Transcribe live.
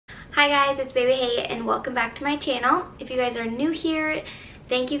Hi guys, it's Baby Hay and welcome back to my channel. If you guys are new here,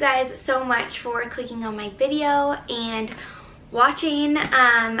 thank you guys so much for clicking on my video and watching.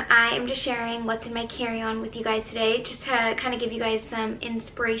 I am just sharing what's in my carry-on with you guys today, just to kind of give you guys some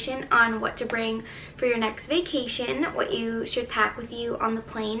inspiration on what to bring for your next vacation, what you should pack with you on the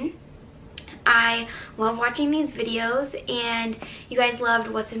plane. I love watching these videos, and you guys loved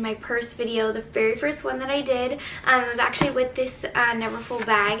what's in my purse video, the very first one that I did. It was actually with this Neverfull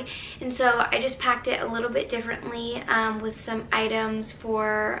bag, and so I just packed it a little bit differently with some items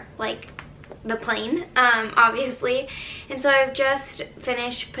for like the plane, obviously. And so I've just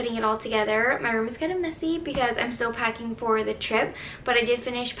finished putting it all together. My room is kind of messy because I'm still packing for the trip, but I did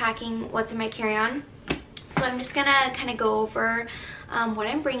finish packing what's in my carry-on. So I'm just gonna kind of go over what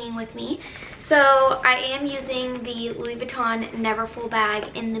I'm bringing with me. So I am using the Louis Vuitton Neverfull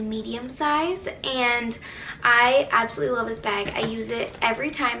bag in the medium size, and I absolutely love this bag. I use it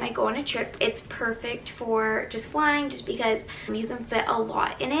every time I go on a trip. It's perfect for just flying, just because you can fit a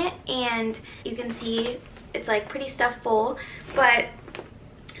lot in it, and you can see it's like pretty stuffed full. But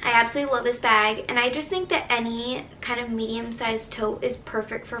I absolutely love this bag, and I just think that any kind of medium-sized tote is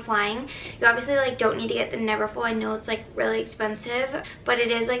perfect for flying. You obviously like don't need to get the Neverfull. I know it's like really expensive, but it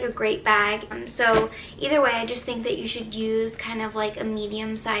is like a great bag. So either way, I just think that you should use kind of like a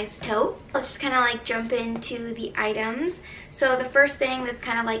medium-sized tote. Let's just kind of like jump into the items. So the first thing that's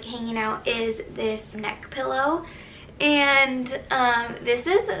kind of like hanging out is this neck pillow. And this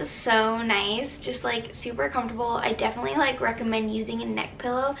is so nice, just like super comfortable. I definitely like recommend using a neck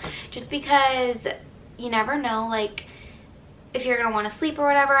pillow, just because you never know like if you're gonna want to sleep or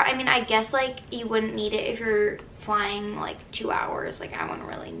whatever. I mean, I guess like you wouldn't need it if you're flying like 2 hours. Like I wouldn't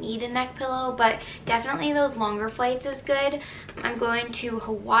really need a neck pillow, but definitely those longer flights is good. I'm going to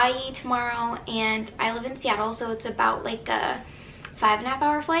Hawaii tomorrow, and I live in Seattle, so it's about like a 5.5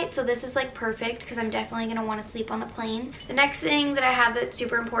 hour flight, so this is like perfect because I'm definitely gonna want to sleep on the plane. The next thing that I have that's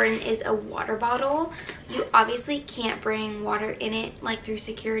super important is a water bottle. You obviously can't bring water in it like through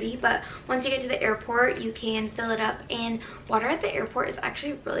security, but once you get to the airport you can fill it up, and water at the airport is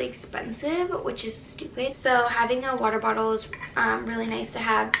actually really expensive, which is stupid. So having a water bottle is really nice to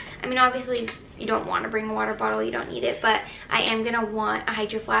have. I mean, obviously you don't want to bring a water bottle, you don't need it, but I am gonna want a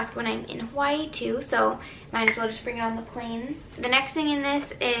hydro flask when I'm in Hawaii too, so might as well just bring it on the plane. The next thing in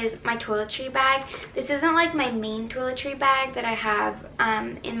this is my toiletry bag. This isn't like my main toiletry bag that I have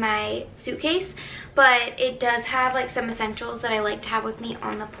in my suitcase, but it does have like some essentials that I like to have with me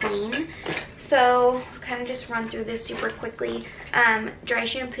on the plane. So kind of just run through this super quickly. Dry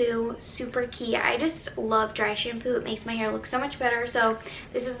shampoo, super key. I just love dry shampoo. It makes my hair look so much better. So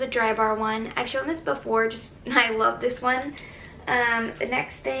this is the Drybar one. I've shown this before, just I love this one. The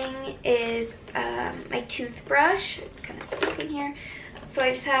next thing is my toothbrush. It's kind of stuck in here. So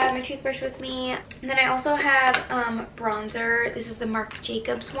I just have my toothbrush with me. And then I also have bronzer. This is the Marc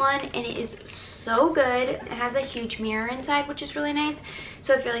Jacobs one, and it is so good. It has a huge mirror inside, which is really nice.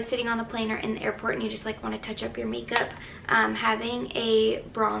 So if you're like sitting on the plane or in the airport and you just like want to touch up your makeup, having a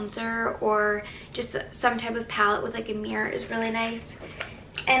bronzer or just some type of palette with like a mirror is really nice.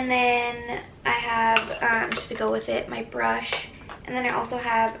 And then I have, just to go with it, my brush. And then I also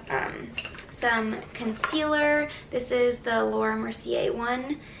have some concealer. This is the Laura Mercier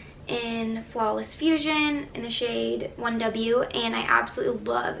one in Flawless Fusion in the shade 1W, and I absolutely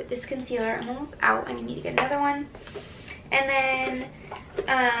love this concealer. I'm almost out. I need to get another one. And then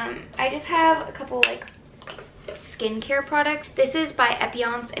I just have a couple like skincare products. This is by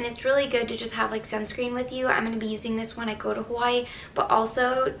Epionce, and it's really good to just have like sunscreen with you. I'm going to be using this when I go to Hawaii, but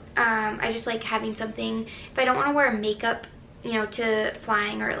also I just like having something if I don't want to wear makeup, you know, to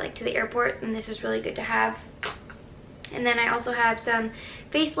flying or like to the airport, and this is really good to have. And then I also have some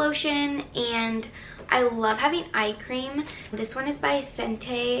face lotion, and I love having eye cream. This one is by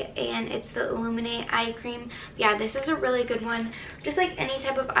Sente, and it's the Illuminate eye cream. Yeah, this is a really good one. Just like any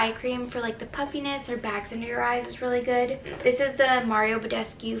type of eye cream for like the puffiness or bags under your eyes is really good. This is the Mario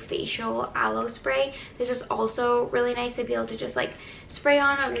Badescu facial aloe spray. This is also really nice to be able to just like spray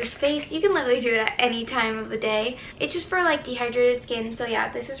on your face. You can literally do it at any time of the day. It's just for like dehydrated skin. So yeah,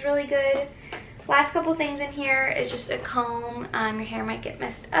 this is really good. Last couple things in here is just a comb. Your hair might get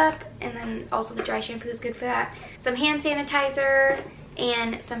messed up, and then also the dry shampoo is good for that. Some hand sanitizer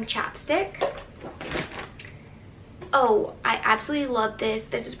and some chapstick. Oh, I absolutely love this.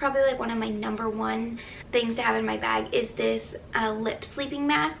 This is probably like one of my #1 things to have in my bag is this lip sleeping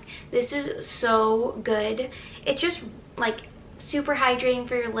mask. This is so good. It's just like super hydrating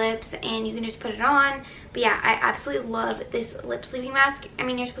for your lips, and you can just put it on. But yeah, I absolutely love this lip sleeping mask. I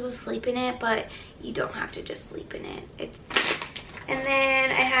mean, you're supposed to sleep in it, but you don't have to just sleep in it. And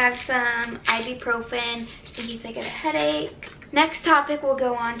then I have some ibuprofen just in case I get a headache. Next topic we'll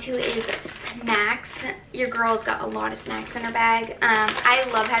go on to is snacks. Your girl's got a lot of snacks in her bag. I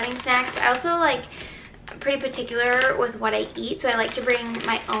love having snacks. I also like pretty particular with what I eat, so I like to bring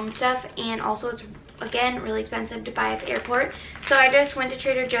my own stuff, and also it's again really expensive to buy at the airport. So I just went to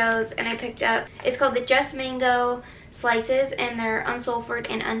Trader Joe's and I picked up, it's called the Just Mango slices, and they're unsulfured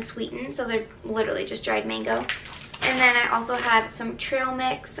and unsweetened, so they're literally just dried mango. And then I also have some trail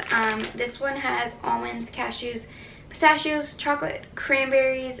mix. This one has almonds, cashews, pistachios, chocolate,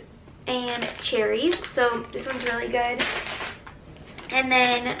 cranberries, and cherries. So this one's really good. And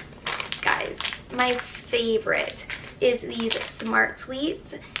then, guys, my favorite is these Smart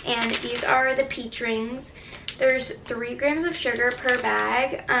Sweets, and these are the peach rings. There's 3 grams of sugar per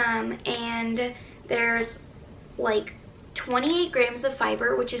bag, and there's like 28 grams of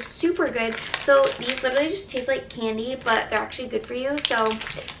fiber, which is super good. So these literally just taste like candy, but they're actually good for you. So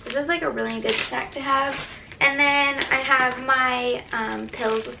this is like a really good snack to have. And then I have my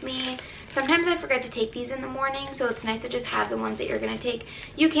pills with me. Sometimes I forget to take these in the morning, so it's nice to just have the ones that you're gonna take.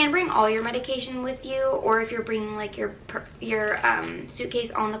 You can bring all your medication with you, or if you're bringing like your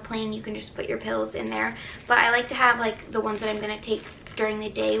suitcase on the plane, you can just put your pills in there. But I like to have like the ones that I'm gonna take during the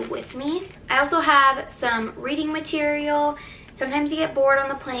day with me. I also have some reading material. Sometimes you get bored on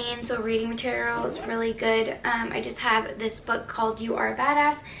the plane, so reading material is really good. I just have this book called You Are a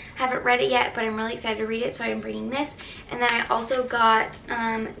Badass. Haven't read it yet, but I'm really excited to read it, so I'm bringing this. And then I also got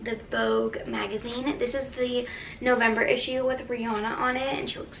the Vogue magazine. This is the November issue with Rihanna on it, and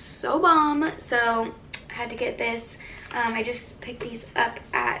she looks so bomb, so I had to get this. I just picked these up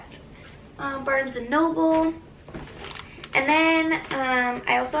at Barnes & Noble. And then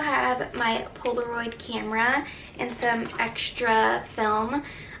I also have my Polaroid camera and some extra film.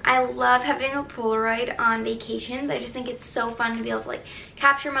 I love having a Polaroid on vacations. I just think it's so fun to be able to like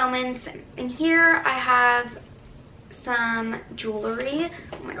capture moments. And here I have some jewelry.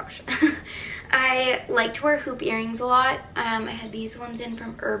 Oh my gosh. I like to wear hoop earrings a lot. I had these ones in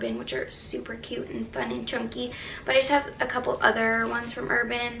from Urban, which are super cute and fun and chunky. But I just have a couple other ones from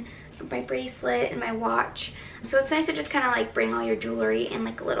Urban. My bracelet and my watch. So it's nice to just kind of like bring all your jewelry in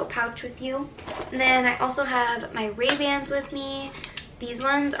like a little pouch with you. And then I also have my Ray-Bans with me. These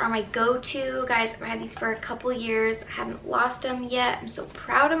ones are my go-to. Guys, I've had these for a couple years. I haven't lost them yet. I'm so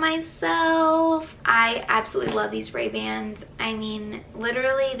proud of myself. I absolutely love these Ray-Bans. I mean,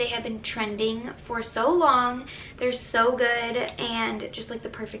 literally they have been trending for so long. They're so good and just like the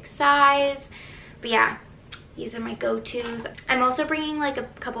perfect size. But yeah, these are my go-tos. I'm also bringing like a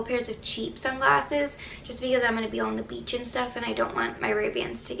couple pairs of cheap sunglasses just because I'm going to be on the beach and stuff, and I don't want my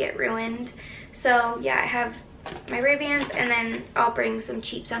Ray-Bans to get ruined. So yeah, I have my Ray-Bans, and then I'll bring some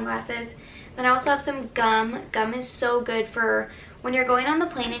cheap sunglasses. Then I also have some gum. Gum is so good for when you're going on the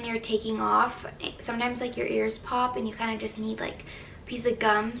plane and you're taking off. Sometimes like your ears pop and you kind of just need like a piece of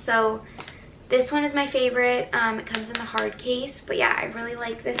gum. So this one is my favorite. It comes in the hard case, but yeah, I really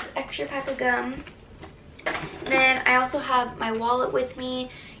like this extra pack of gum. Then I also have my wallet with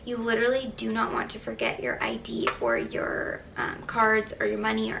me. You literally do not want to forget your ID or your cards or your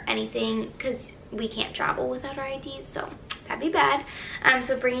money or anything, because we can't travel without our IDs, so that'd be bad.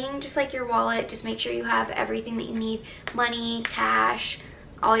 So bringing just like your wallet, just make sure you have everything that you need. Money, cash,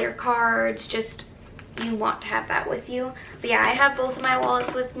 all your cards, just you want to have that with you. But yeah, I have both of my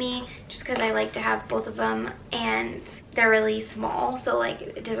wallets with me just because I like to have both of them, and they're really small, so like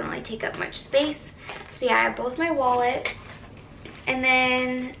it doesn't really take up much space. So yeah, I have both my wallets. And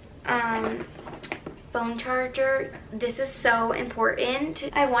then phone charger. This is so important.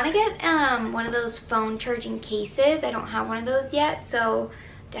 I want to get one of those phone charging cases. I don't have one of those yet, so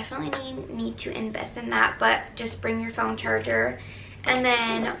definitely need to invest in that. But just bring your phone charger. And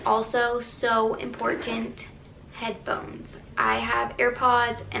then also, so important, headphones. I have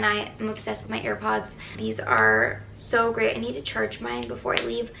AirPods and I am obsessed with my AirPods. These are so great. I need to charge mine before I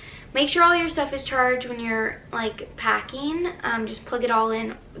leave. Make sure all your stuff is charged when you're like packing. Just plug it all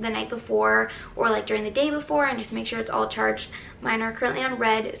in the night before or like during the day before, and just make sure it's all charged. Mine are currently on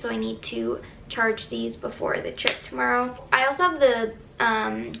red, so I need to charge these before the trip tomorrow. I also have the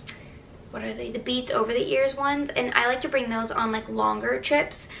what are they, the Beats over the ears ones, and I like to bring those on like longer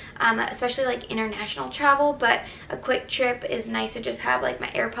trips, especially like international travel. But a quick trip is nice to just have like my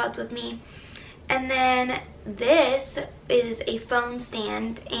AirPods with me. And then this is a phone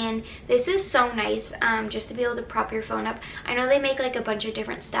stand, and this is so nice just to be able to prop your phone up. I know they make like a bunch of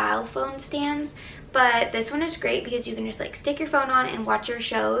different style phone stands, but this one is great because you can just like stick your phone on and watch your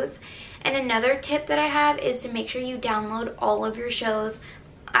shows. And another tip that I have is to make sure you download all of your shows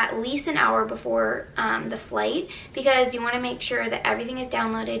at least an hour before the flight, because you want to make sure that everything is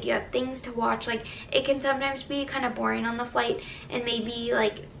downloaded, you have things to watch. Like, it can sometimes be kind of boring on the flight, and maybe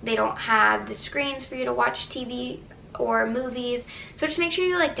like they don't have the screens for you to watch TV or movies, so just make sure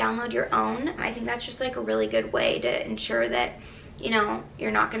you like download your own. I think that's just like a really good way to ensure that, you know,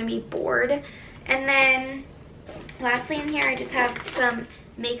 you're not going to be bored. And then lastly in here, I just have some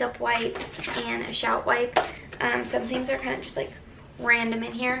makeup wipes and a shout wipe. Some things are kind of just like random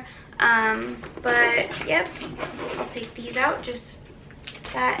in here, but yep, I'll take these out, just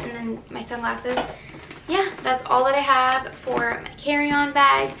that, and then my sunglasses. Yeah, that's all that I have for my carry-on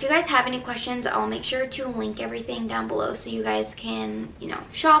bag. If you guys have any questions, I'll make sure to link everything down below so you guys can, you know,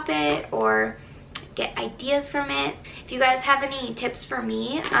 shop it or get ideas from it. If you guys have any tips for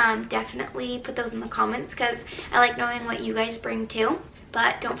me, definitely put those in the comments, because I like knowing what you guys bring too.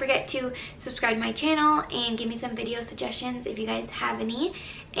 But don't forget to subscribe to my channel and give me some video suggestions if you guys have any,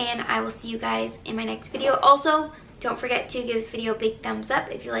 and I will see you guys in my next video. Also, don't forget to give this video a big thumbs up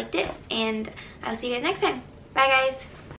if you liked it, and I'll see you guys next time. Bye guys.